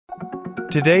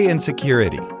Today in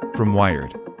Security from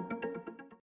Wired.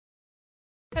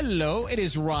 Hello, it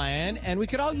is Ryan, and we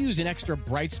could all use an extra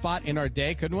bright spot in our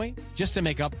day, couldn't we? Just to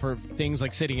make up for things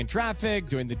like sitting in traffic,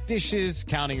 doing the dishes,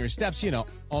 counting your steps, you know,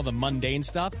 all the mundane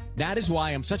stuff. That is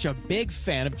why I'm such a big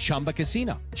fan of Chumba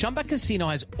Casino. Chumba Casino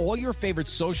has all your favorite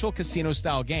social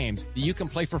casino-style games that you can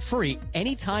play for free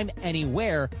anytime,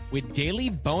 anywhere with daily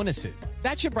bonuses.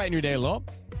 That should brighten your day a little.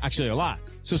 Actually, a lot.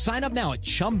 So sign up now at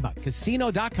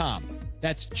ChumbaCasino.com.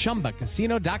 That's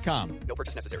ChumbaCasino.com. No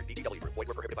purchase necessary. VGW Group. Void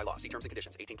where prohibited by law. See terms and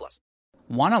conditions. 18+.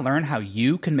 Want to learn how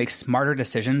you can make smarter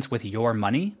decisions with your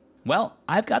money? Well,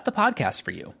 I've got the podcast for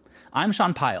you. I'm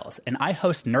Sean Piles, and I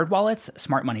host NerdWallet's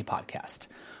Smart Money Podcast.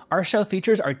 Our show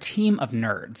features our team of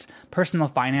nerds, personal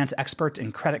finance experts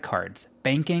in credit cards,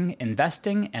 banking,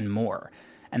 investing, and more.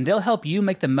 And they'll help you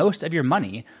make the most of your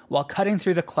money while cutting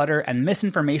through the clutter and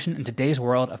misinformation in today's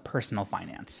world of personal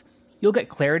finance. You'll get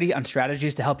clarity on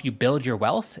strategies to help you build your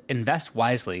wealth, invest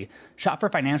wisely, shop for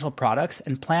financial products,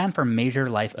 and plan for major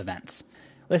life events.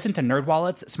 Listen to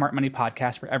NerdWallet's Smart Money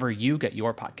Podcast wherever you get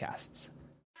your podcasts.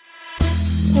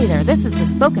 Hey there, this is the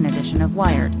spoken edition of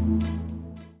Wired.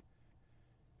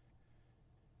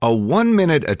 A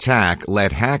 1-minute attack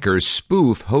let hackers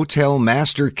spoof hotel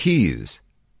master keys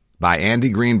by Andy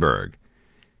Greenberg.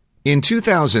 In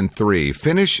 2003,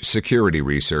 Finnish security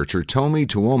researcher Tomi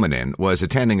Tuominen was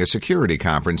attending a security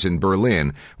conference in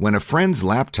Berlin when a friend's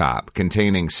laptop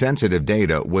containing sensitive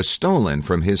data was stolen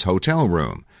from his hotel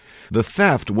room. The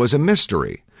theft was a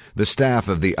mystery. The staff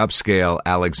of the upscale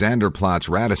Alexanderplatz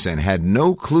Radisson had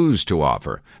no clues to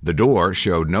offer. The door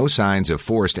showed no signs of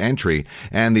forced entry,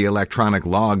 and the electronic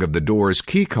log of the door's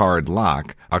keycard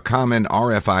lock, a common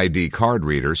RFID card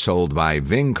reader sold by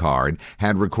Vingcard,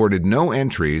 had recorded no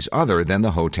entries other than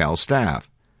the hotel staff.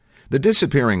 The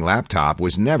disappearing laptop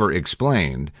was never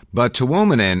explained, but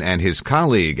Tuominen and his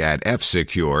colleague at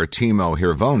F-Secure, Timo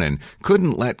Hirvonen,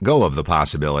 couldn't let go of the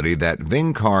possibility that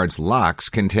Vingcard's locks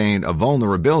contained a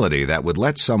vulnerability that would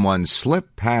let someone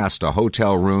slip past a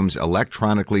hotel room's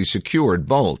electronically secured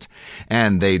bolt,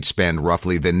 and they'd spend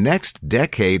roughly the next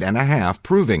decade and a half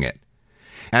proving it.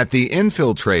 At the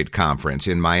Infiltrate conference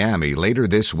in Miami later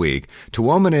this week,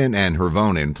 Tuominen and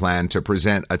Hirvonen plan to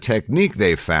present a technique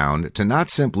they found to not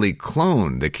simply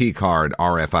clone the keycard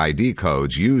RFID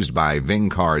codes used by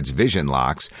Vingcard's vision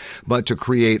locks, but to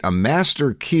create a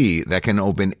master key that can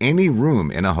open any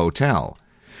room in a hotel.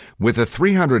 With a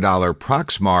 $300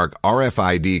 Proxmark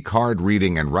RFID card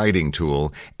reading and writing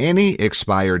tool, any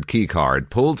expired keycard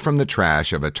pulled from the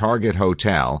trash of a Target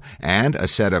hotel, and a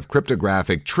set of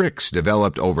cryptographic tricks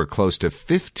developed over close to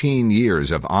 15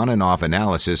 years of on and off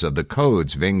analysis of the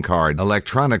codes Vingcard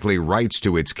electronically writes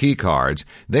to its keycards,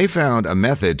 they found a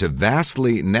method to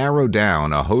vastly narrow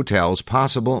down a hotel's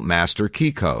possible master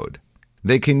key code.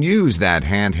 They can use that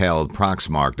handheld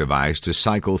Proxmark device to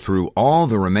cycle through all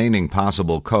the remaining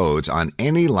possible codes on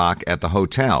any lock at the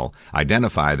hotel,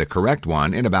 identify the correct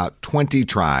one in about 20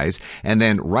 tries, and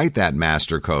then write that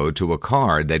master code to a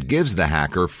card that gives the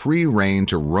hacker free rein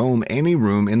to roam any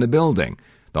room in the building.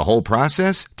 The whole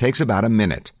process takes about a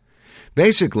minute.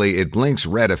 Basically, it blinks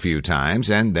red a few times,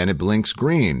 and then it blinks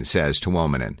green, says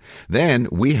Tuominen. Then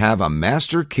we have a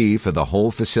master key for the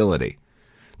whole facility.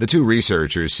 The two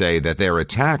researchers say that their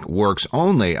attack works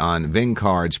only on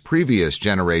Vingcard's previous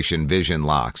generation Vision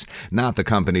locks, not the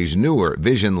company's newer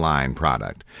Vision Line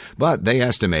product. But they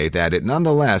estimate that it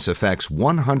nonetheless affects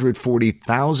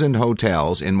 140,000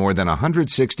 hotels in more than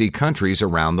 160 countries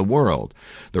around the world.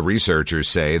 The researchers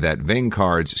say that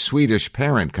Vingcard's Swedish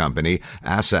parent company,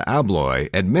 Assa Abloy,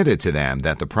 admitted to them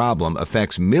that the problem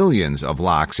affects millions of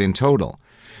locks in total.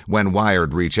 When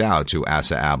Wired reached out to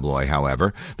Assa Abloy,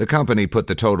 however, the company put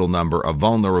the total number of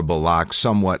vulnerable locks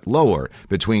somewhat lower,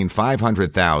 between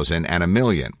 500,000 and 1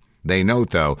 million. They note,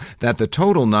 though, that the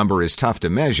total number is tough to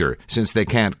measure since they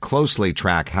can't closely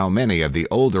track how many of the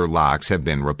older locks have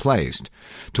been replaced.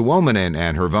 Tuominen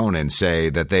and Hirvonen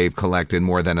say that they've collected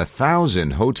more than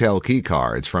 1,000 hotel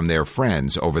keycards from their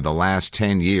friends over the last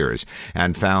 10 years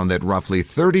and found that roughly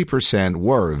 30%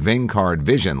 were Vingcard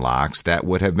Vision locks that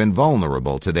would have been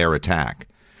vulnerable to their attack.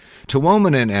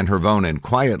 Tuominen and Hirvonen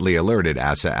quietly alerted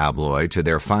Assa Abloy to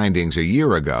their findings a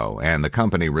year ago, and the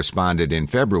company responded in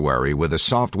February with a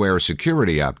software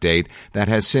security update that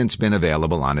has since been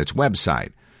available on its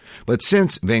website. But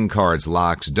since Vingcard's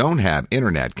locks don't have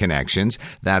internet connections,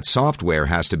 that software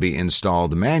has to be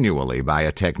installed manually by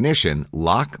a technician,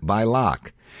 lock by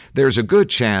lock. There's a good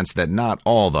chance that not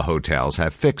all the hotels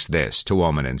have fixed this,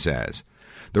 Tuominen says.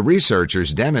 The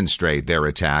researchers demonstrate their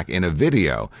attack in a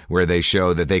video where they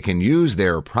show that they can use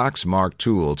their Proxmark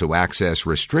tool to access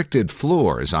restricted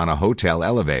floors on a hotel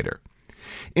elevator.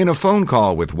 In a phone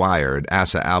call with Wired,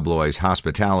 Assa Abloy's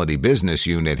hospitality business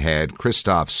unit head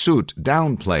Christoph Soot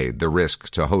downplayed the risk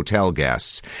to hotel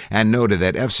guests and noted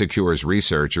that F-Secure's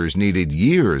researchers needed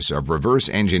years of reverse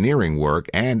engineering work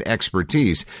and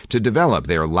expertise to develop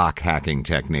their lock hacking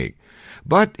technique.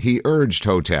 But he urged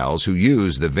hotels who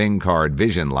use the Vingcard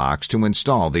vision locks to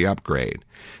install the upgrade.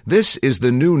 This is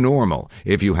the new normal.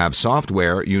 If you have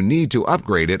software, you need to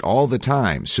upgrade it all the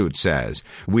time, Soot says.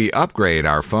 We upgrade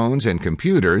our phones and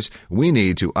computers. We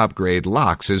need to upgrade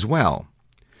locks as well.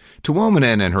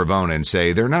 Tuominen and Hirvonen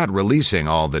say they're not releasing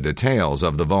all the details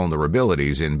of the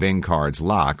vulnerabilities in Vingcard's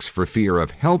locks for fear of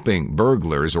helping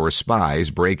burglars or spies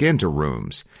break into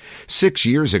rooms. 6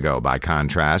 years ago, by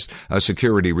contrast, a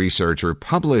security researcher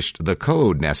published the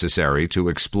code necessary to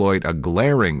exploit a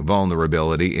glaring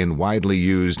vulnerability in widely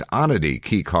used Onity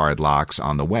keycard locks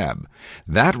on the web.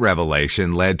 That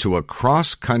revelation led to a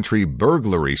cross-country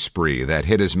burglary spree that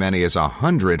hit as many as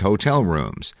 100 hotel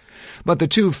rooms. But the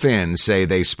two Finns say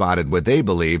they spotted what they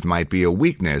believed might be a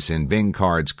weakness in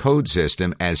Vingcard's code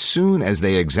system as soon as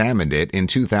they examined it in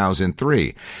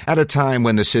 2003, at a time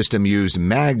when the system used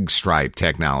magstripe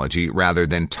technology rather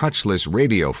than touchless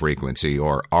radio frequency,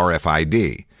 or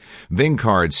RFID.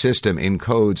 Vingcard's system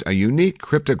encodes a unique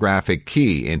cryptographic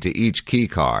key into each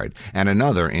keycard and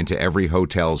another into every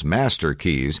hotel's master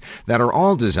keys that are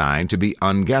all designed to be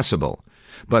unguessable.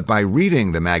 But by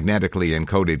reading the magnetically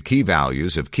encoded key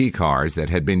values of keycards that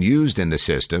had been used in the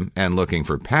system and looking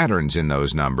for patterns in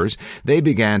those numbers, they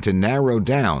began to narrow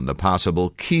down the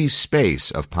possible key space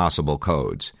of possible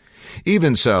codes.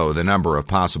 Even so, the number of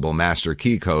possible master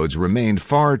key codes remained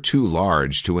far too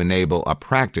large to enable a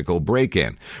practical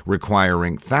break-in,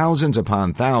 requiring thousands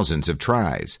upon thousands of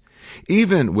tries.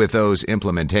 Even with those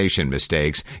implementation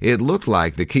mistakes, it looked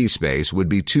like the key space would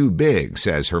be too big,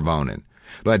 says Hirvonen.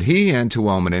 But he and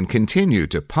Tuominen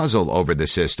continued to puzzle over the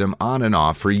system on and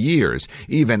off for years,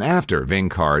 even after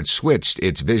Vingcard switched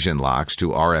its vision locks to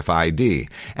RFID,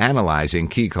 analyzing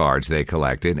keycards they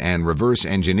collected and reverse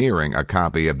engineering a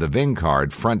copy of the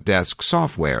Vingcard front desk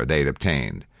software they'd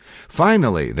obtained.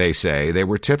 Finally, they say, they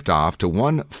were tipped off to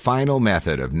one final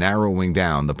method of narrowing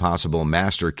down the possible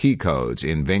master key codes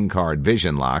in Vingcard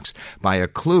vision locks by a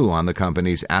clue on the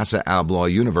company's Assa Abloy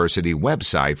University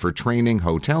website for training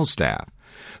hotel staff.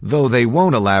 Though they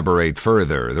won't elaborate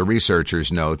further, the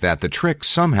researchers note that the trick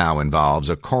somehow involves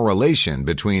a correlation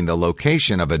between the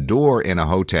location of a door in a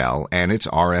hotel and its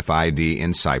RFID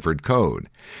enciphered code.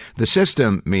 The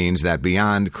system means that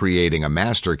beyond creating a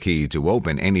master key to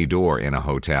open any door in a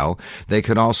hotel, they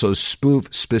could also spoof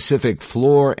specific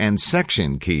floor and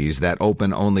section keys that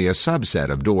open only a subset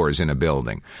of doors in a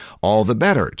building, all the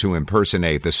better to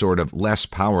impersonate the sort of less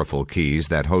powerful keys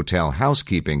that hotel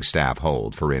housekeeping staff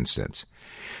hold, for instance.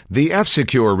 The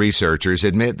F-Secure researchers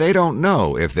admit they don't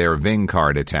know if their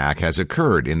Vingcard attack has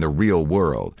occurred in the real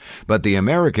world, but the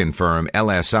American firm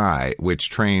LSI, which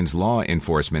trains law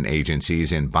enforcement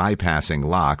agencies in bypassing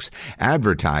locks,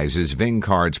 advertises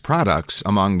Vingcard's products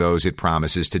among those it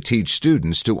promises to teach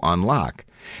students to unlock.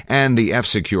 And the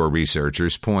F-Secure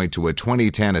researchers point to a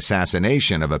 2010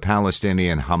 assassination of a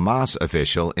Palestinian Hamas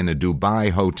official in a Dubai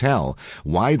hotel,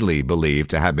 widely believed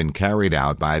to have been carried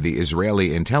out by the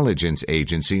Israeli intelligence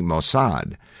agency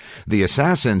Mossad. The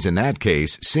assassins in that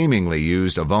case seemingly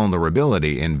used a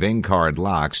vulnerability in Vingcard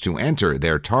locks to enter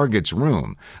their target's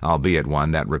room, albeit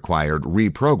one that required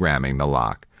reprogramming the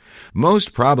lock.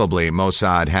 Most probably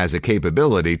Mossad has a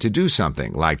capability to do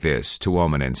something like this,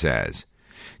 Tuominen says.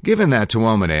 Given that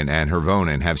Tuominen and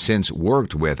Hirvonen have since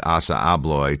worked with Assa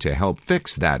Abloy to help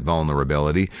fix that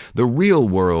vulnerability, the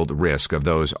real-world risk of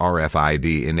those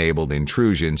RFID-enabled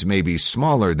intrusions may be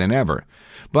smaller than ever.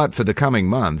 But for the coming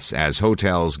months, as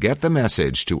hotels get the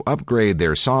message to upgrade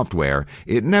their software,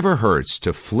 it never hurts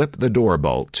to flip the door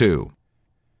bolt, too.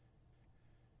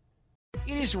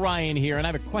 It is Ryan here, and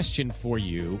I have a question for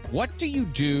you. What do you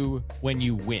do when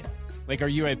you win? Like, are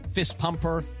you a fist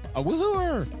pumper, a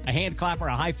woohooer, a hand clapper,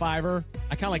 a high fiver?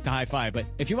 I kind of like the high five, but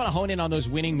if you want to hone in on those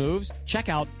winning moves, check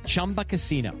out Chumba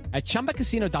Casino. At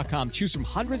ChumbaCasino.com, choose from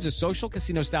hundreds of social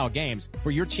casino-style games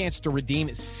for your chance to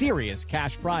redeem serious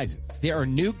cash prizes. There are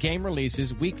new game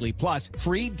releases weekly, plus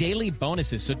free daily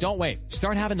bonuses. So don't wait.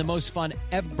 Start having the most fun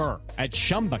ever at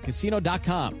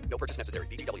ChumbaCasino.com. No purchase necessary.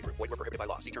 VGW Group. Void where prohibited by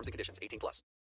law. See terms and conditions. 18+.